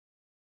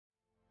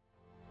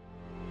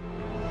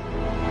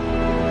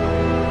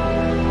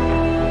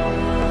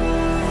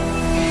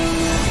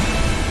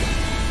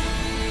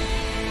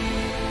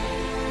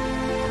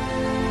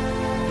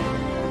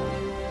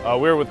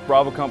We're with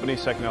Bravo Company,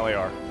 2nd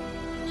LAR.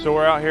 So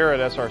we're out here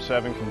at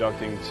SR7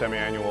 conducting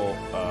semi-annual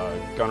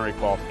gunnery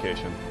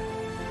qualification.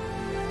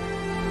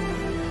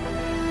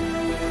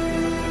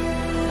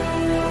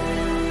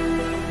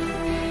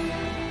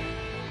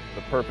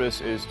 The purpose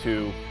is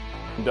to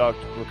conduct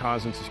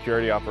reconnaissance and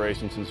security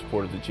operations in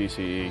support of the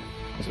GCE,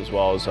 as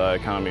well as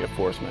economy of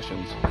force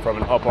missions from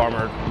an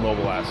up-armored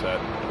mobile asset.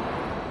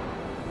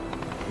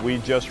 We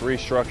just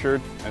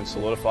restructured and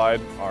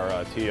solidified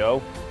our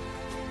TO.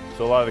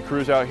 So a lot of the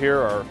crews out here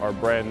are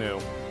brand new.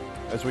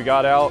 As we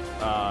got out,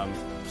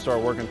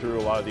 started working through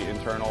a lot of the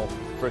internal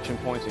friction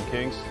points and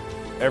kinks.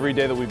 Every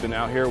day that we've been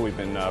out here, we've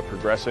been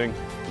progressing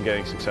and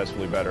getting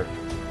successfully better.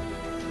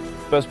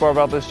 Best part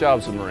about this job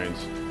is the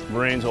Marines.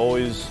 Marines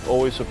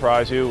always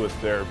surprise you with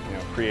their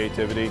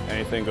creativity.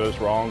 Anything goes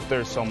wrong,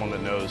 there's someone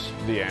that knows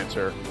the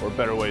answer or a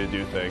better way to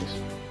do things.